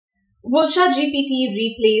Will ChatGPT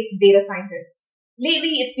replace data scientists?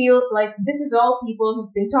 Lately, it feels like this is all people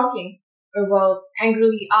have been talking, or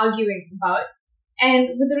angrily arguing about.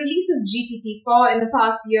 And with the release of GPT-4 in the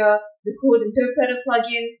past year, the code interpreter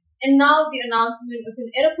plugin, and now the announcement of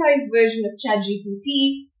an enterprise version of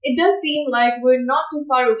ChatGPT, it does seem like we're not too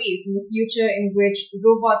far away from the future in which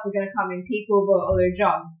robots are going to come and take over all our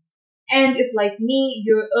jobs. And if, like me,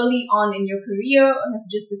 you're early on in your career or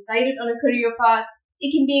have just decided on a career path, it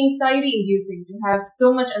can be anxiety-inducing to have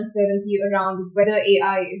so much uncertainty around whether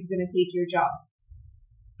AI is going to take your job.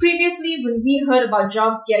 Previously, when we heard about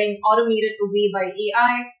jobs getting automated away by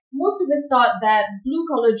AI, most of us thought that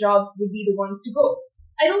blue-collar jobs would be the ones to go.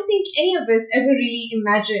 I don't think any of us ever really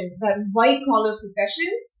imagined that white-collar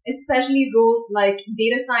professions, especially roles like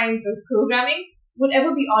data science or programming, would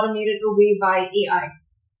ever be automated away by AI.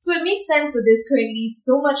 So it makes sense that there's currently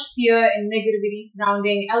so much fear and negativity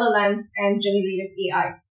surrounding LLMs and generative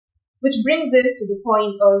AI. Which brings us to the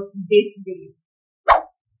point of this video.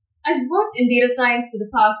 I've worked in data science for the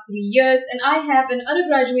past 3 years and I have an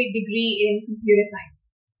undergraduate degree in computer science.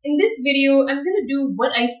 In this video, I'm going to do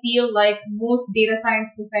what I feel like most data science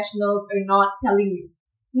professionals are not telling you.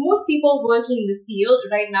 Most people working in the field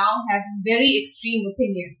right now have very extreme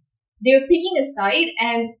opinions. They're picking a side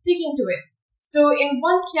and sticking to it. So in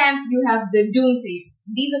one camp, you have the doomsayers.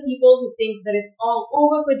 These are people who think that it's all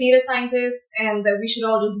over for data scientists and that we should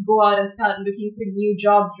all just go out and start looking for new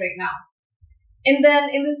jobs right now. And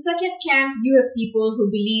then in the second camp, you have people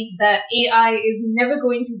who believe that AI is never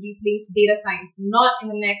going to replace data science, not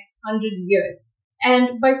in the next 100 years.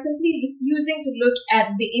 And by simply refusing to look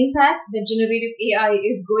at the impact that generative AI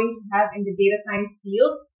is going to have in the data science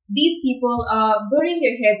field, these people are burying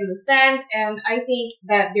their heads in the sand, and I think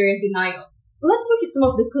that they're in denial. Let's look at some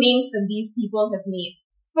of the claims that these people have made.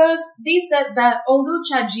 First, they said that although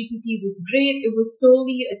ChatGPT was great, it was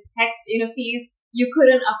solely a text interface. You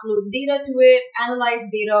couldn't upload data to it, analyze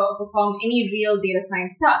data, or perform any real data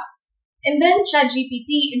science tasks. And then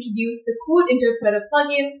ChatGPT introduced the code interpreter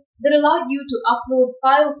plugin that allowed you to upload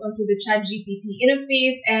files onto the ChatGPT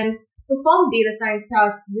interface and perform data science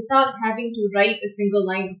tasks without having to write a single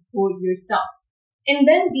line of code yourself. And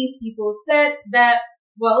then these people said that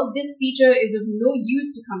this feature is of no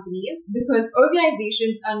use to companies because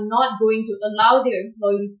organizations are not going to allow their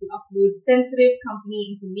employees to upload sensitive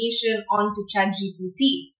company information onto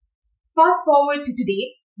ChatGPT. Fast forward to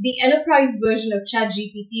today, the enterprise version of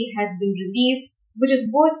ChatGPT has been released, which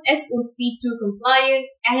is both SOC 2 compliant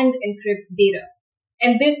and encrypts data.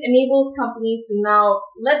 And this enables companies to now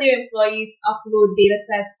let their employees upload data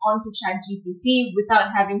sets onto ChatGPT without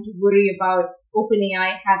having to worry about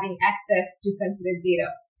OpenAI having access to sensitive data.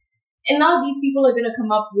 And now these people are going to come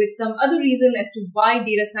up with some other reason as to why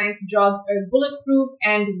data science jobs are bulletproof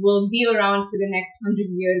and will be around for the next 100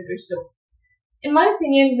 years or so. In my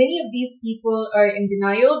opinion, many of these people are in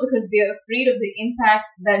denial because they're afraid of the impact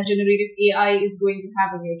that generative AI is going to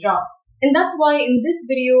have on your job. And that's why in this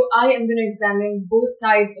video, I am going to examine both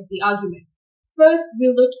sides of the argument. First,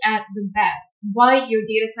 we'll look at the bad, why your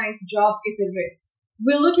data science job is at risk.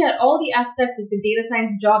 We'll look at all the aspects of the data science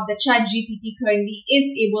job that ChatGPT currently is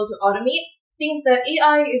able to automate, things that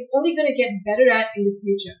AI is only going to get better at in the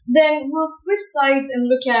future. Then we'll switch sides and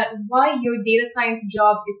look at why your data science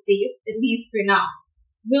job is safe, at least for now.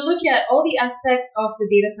 We'll look at all the aspects of the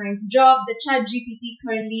data science job that ChatGPT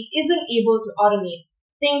currently isn't able to automate,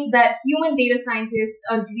 things that human data scientists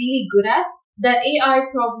are really good at, that AI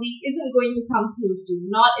probably isn't going to come close to,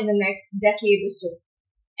 not in the next decade or so.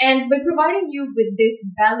 And by providing you with this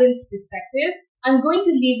balanced perspective, I'm going to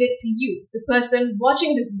leave it to you, the person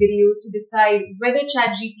watching this video, to decide whether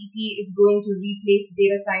ChatGPT is going to replace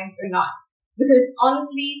data science or not. Because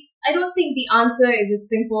honestly, I don't think the answer is as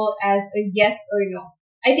simple as a yes or no.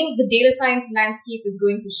 I think the data science landscape is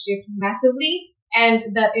going to shift massively,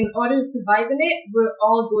 and that in order to survive in it, we're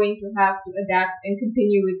all going to have to adapt and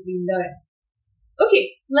continuously learn.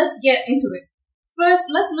 Okay, let's get into it. First,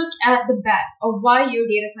 let's look at the bad of why your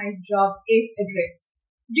data science job is at risk.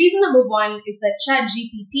 Reason number one is that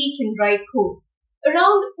ChatGPT can write code.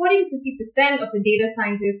 Around 40 to 50% of a data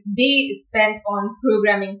scientist's day is spent on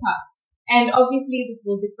programming tasks. And obviously, this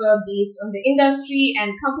will differ based on the industry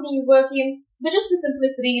and company you work in. But just for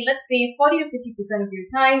simplicity, let's say 40 to 50% of your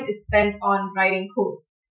time is spent on writing code.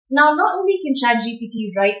 Now, not only can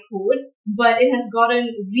ChatGPT write code, but it has gotten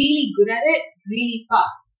really good at it really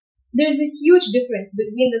fast. There's a huge difference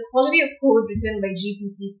between the quality of code written by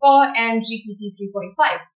GPT-4 and GPT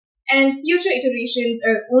 3.5, and future iterations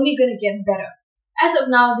are only going to get better. As of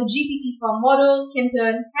now, the GPT-4 model can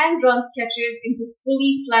turn hand-drawn sketches into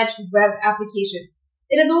fully fledged web applications.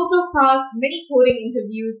 It has also passed many coding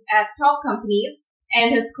interviews at top companies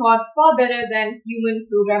and has scored far better than human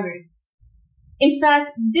programmers. In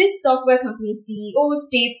fact, this software company CEO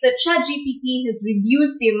states that ChatGPT has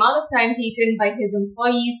reduced the amount of time taken by his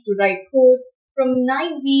employees to write code from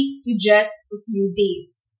 9 weeks to just a few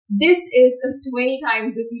days. This is a 20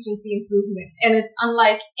 times efficiency improvement, and it's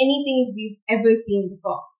unlike anything we've ever seen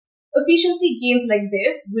before. Efficiency gains like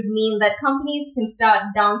this would mean that companies can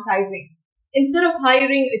start downsizing. Instead of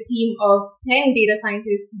hiring a team of 10 data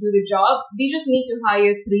scientists to do the job, they just need to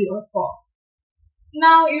hire 3 or 4.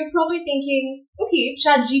 Now, you're probably thinking, okay,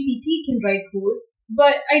 ChatGPT can write code,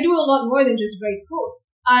 but I do a lot more than just write code.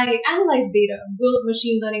 I analyze data, build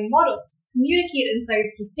machine learning models, communicate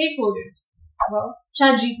insights to stakeholders. Well,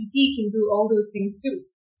 ChatGPT can do all those things too,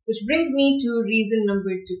 which brings me to reason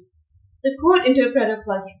number 2, the Code Interpreter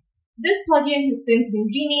plugin. This plugin has since been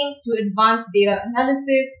renamed to Advanced Data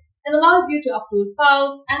Analysis and allows you to upload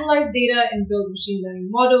files, analyze data, and build machine learning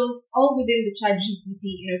models, all within the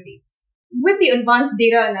ChatGPT interface. With the Advanced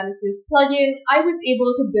Data Analysis plugin, I was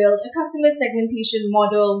able to build a customer segmentation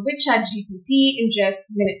model with ChatGPT in just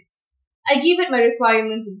minutes. I gave it my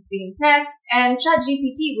requirements in plain text, and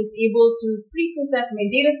ChatGPT was able to pre-process my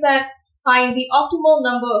dataset, find the optimal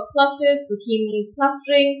number of clusters for k-means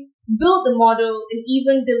clustering, build the model, and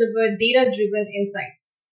even deliver data-driven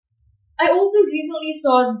insights. I also recently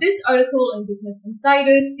saw this article on Business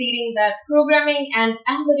Insider stating that programming and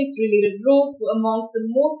analytics-related roles were amongst the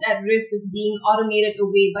most at risk of being automated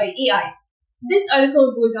away by AI. This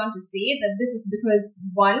article goes on to say that this is because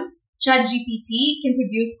 1. ChatGPT can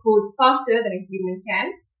produce code faster than a human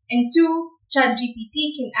can, and 2.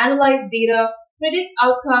 ChatGPT can analyze data, predict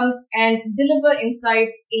outcomes, and deliver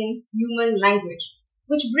insights in human language.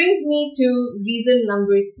 Which brings me to reason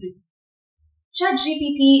number 3.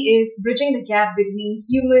 ChatGPT is bridging the gap between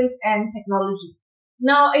humans and technology.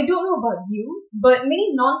 Now, I don't know about you, but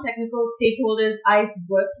many non-technical stakeholders I've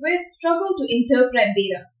worked with struggle to interpret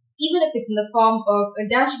data, even if it's in the form of a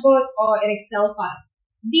dashboard or an Excel file.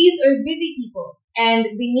 These are busy people, and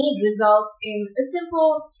they need results in a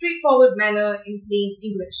simple, straightforward manner in plain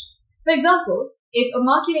English. For example, if a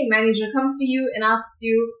marketing manager comes to you and asks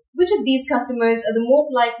you, which of these customers are the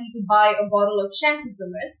most likely to buy a bottle of shampoo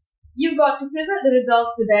from us, you've got to present the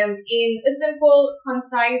results to them in a simple,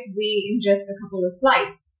 concise way in just a couple of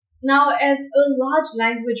slides. Now, as a large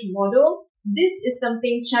language model, this is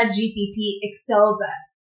something ChatGPT excels at.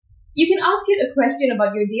 You can ask it a question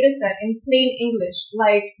about your dataset in plain English,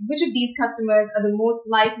 like which of these customers are the most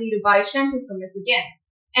likely to buy shampoo from us again?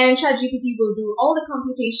 And ChatGPT will do all the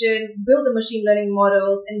computation, build the machine learning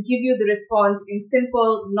models, and give you the response in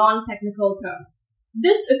simple, non-technical terms.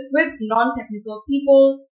 This equips non-technical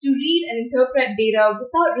people to read and interpret data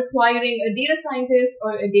without requiring a data scientist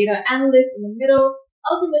or a data analyst in the middle,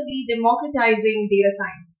 ultimately democratizing data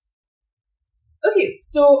science. Okay,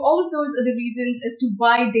 so all of those are the reasons as to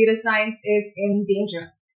why data science is in danger.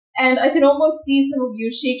 And I can almost see some of you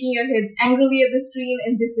shaking your heads angrily at the screen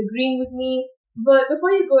and disagreeing with me. But before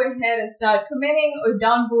you go ahead and start commenting or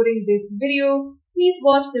downvoting this video, please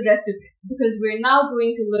watch the rest of it, because we're now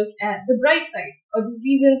going to look at the bright side, or the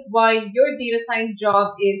reasons why your data science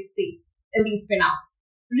job is safe, at least for now.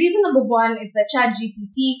 Reason number 1 is that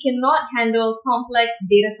ChatGPT cannot handle complex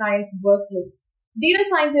data science workflows. Data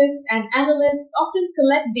scientists and analysts often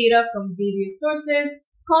collect data from various sources,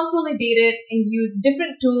 consolidate it, and use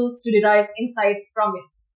different tools to derive insights from it.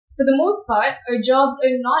 For the most part, our jobs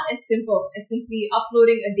are not as simple as simply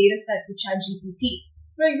uploading a dataset to ChatGPT.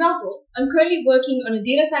 For example, I'm currently working on a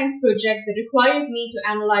data science project that requires me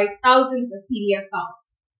to analyze thousands of PDF files.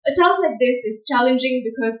 A task like this is challenging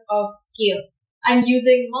because of scale. I'm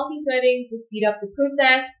using multi-threading to speed up the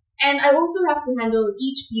process, and I also have to handle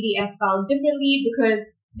each PDF file differently because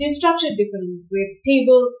they're structured differently with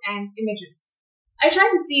tables and images. I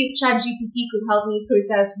tried to see if ChatGPT could help me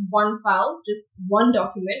process one file, just one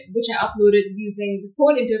document, which I uploaded using the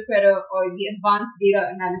Code Interpreter or the Advanced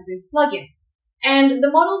Data Analysis plugin. And the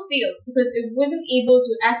model failed because it wasn't able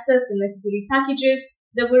to access the necessary packages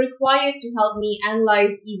that were required to help me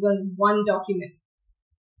analyze even one document.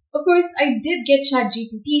 Of course, I did get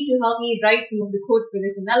ChatGPT to help me write some of the code for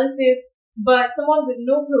this analysis, but someone with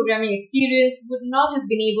no programming experience would not have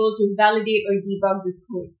been able to validate or debug this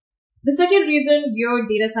code. The second reason your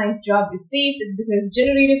data science job is safe is because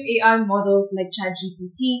generative AI models like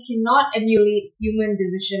ChatGPT cannot emulate human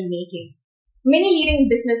decision making. Many leading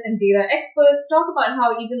business and data experts talk about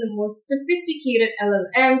how even the most sophisticated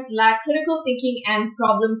LLMs lack critical thinking and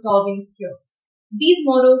problem-solving skills. These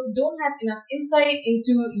models don't have enough insight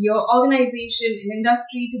into your organization and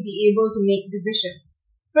industry to be able to make decisions.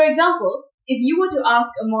 For example, If you were to ask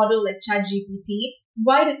a model like ChatGPT,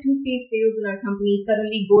 why did toothpaste sales in our company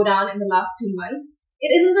suddenly go down in the last 2 months, it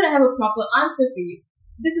isn't going to have a proper answer for you.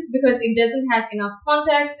 This is because it doesn't have enough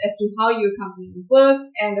context as to how your company works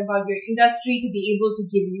and about your industry to be able to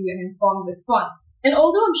give you an informed response. And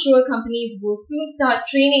although I'm sure companies will soon start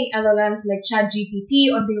training LLMs like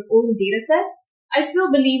ChatGPT on their own datasets, I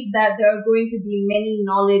still believe that there are going to be many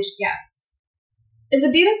knowledge gaps. As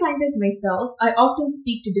a data scientist myself, I often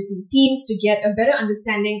speak to different teams to get a better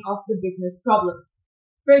understanding of the business problem.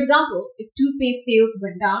 For example, if toothpaste sales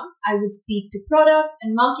went down, I would speak to product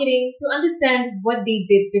and marketing to understand what they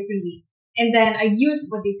did differently. And then I use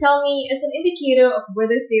what they tell me as an indicator of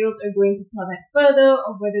whether sales are going to plummet further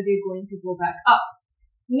or whether they're going to go back up.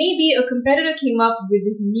 Maybe a competitor came up with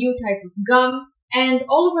this new type of gum and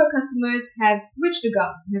all of our customers have switched to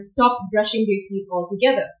gum and have stopped brushing their teeth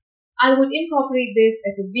altogether. I would incorporate this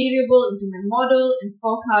as a variable into my model and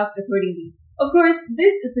forecast accordingly. Of course,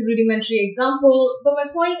 this is a rudimentary example, but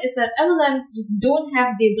my point is that LLMs just don't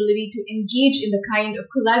have the ability to engage in the kind of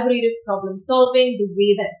collaborative problem solving the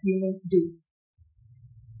way that humans do.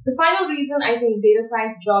 The final reason I think data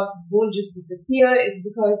science jobs won't just disappear is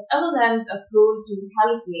because LLMs are prone to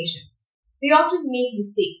hallucinations. They often make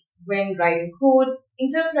mistakes when writing code,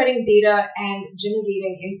 interpreting data, and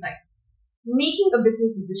generating insights. Making a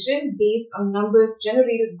business decision based on numbers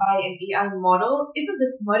generated by an AI model isn't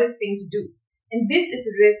the smartest thing to do. And this is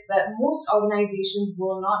a risk that most organizations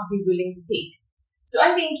will not be willing to take. So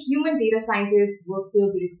I think human data scientists will still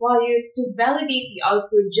be required to validate the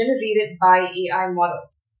output generated by AI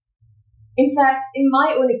models. In fact, in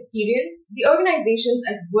my own experience, the organizations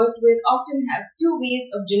I've worked with often have two ways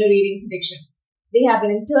of generating predictions. They have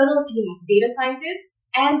an internal team of data scientists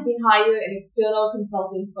and they hire an external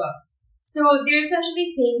consulting firm. So they're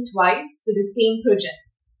essentially paying twice for the same project.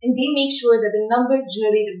 And they make sure that the numbers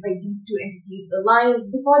generated by these two entities align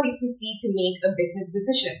before they proceed to make a business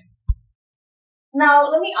decision. Now,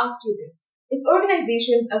 let me ask you this. If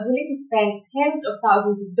organizations are willing to spend tens of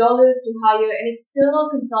thousands of dollars to hire an external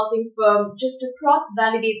consulting firm just to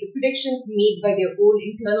cross-validate the predictions made by their own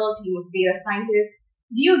internal team of data scientists,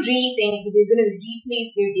 do you really think that they're going to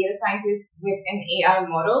replace their data scientists with an AI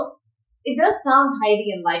model? It does sound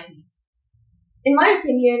highly unlikely. In my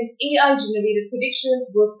opinion, AI-generated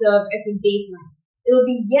predictions will serve as a baseline. It will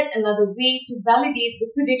be yet another way to validate the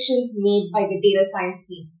predictions made by the data science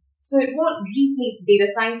team. So it won't replace data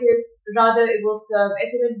scientists, rather it will serve as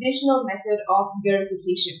an additional method of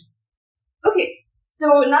verification. Okay,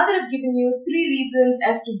 so now that I've given you 3 reasons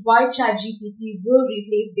as to why ChatGPT will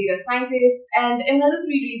replace data scientists and another 3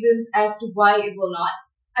 reasons as to why it will not,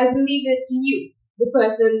 I will leave it to you, the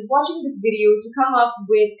person watching this video, to come up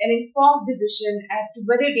with an informed decision as to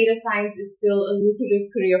whether data science is still a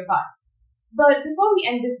lucrative career path. But before we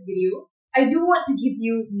end this video, I do want to give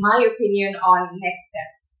you my opinion on next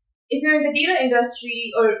steps. If you're in the data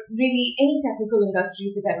industry or really any technical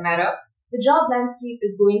industry for that matter, the job landscape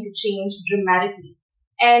is going to change dramatically.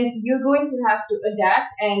 And you're going to have to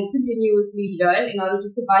adapt and continuously learn in order to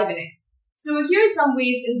survive in it. So here are some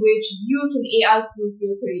ways in which you can AI-proof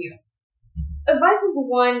your career. Advice number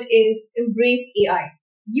 1 is embrace AI.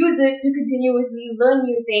 Use it to continuously learn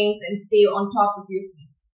new things and stay on top of your feet.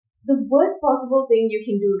 The worst possible thing you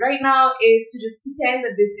can do right now is to just pretend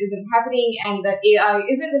that this isn't happening and that AI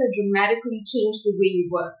isn't going to dramatically change the way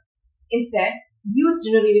you work. Instead, use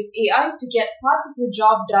generative AI to get parts of your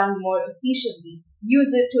job done more efficiently.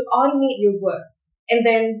 Use it to automate your work. And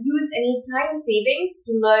then use any time savings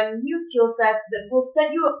to learn new skill sets that will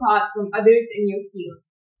set you apart from others in your field.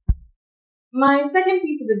 My second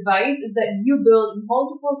piece of advice is that you build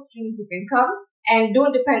multiple streams of income and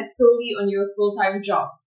don't depend solely on your full-time job.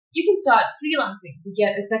 You can start freelancing to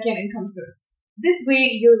get a second income source. This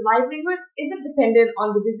way, your livelihood isn't dependent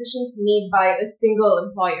on the decisions made by a single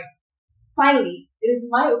employer. Finally, it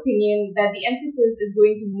is my opinion that the emphasis is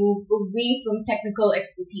going to move away from technical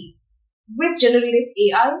expertise. With generative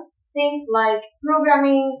AI, things like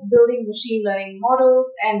programming, building machine learning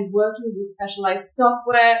models, and working with specialized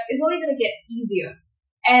software is only going to get easier.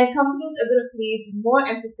 And companies are going to place more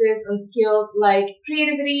emphasis on skills like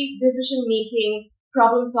creativity, decision-making,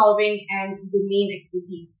 problem-solving, and domain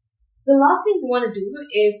expertise. The last thing you want to do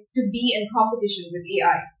is to be in competition with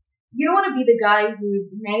AI. You don't want to be the guy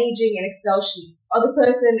who's managing an Excel sheet or the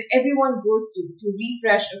person everyone goes to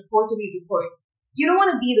refresh a quarterly report. You don't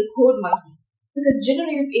want to be the code monkey, because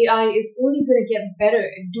generative AI is only going to get better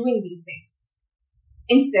at doing these things.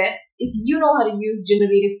 Instead, if you know how to use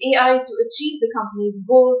generative AI to achieve the company's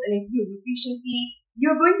goals and improve efficiency,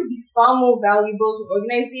 you're going to be far more valuable to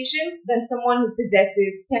organizations than someone who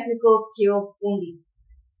possesses technical skills only.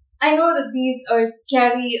 I know that these are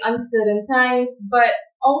scary, uncertain times, but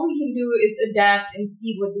all we can do is adapt and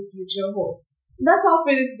see what the future holds. That's all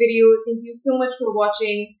for this video. Thank you so much for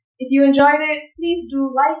watching. If you enjoyed it, please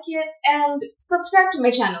do like it and subscribe to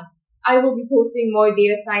my channel. I will be posting more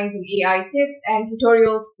data science and AI tips and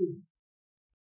tutorials soon.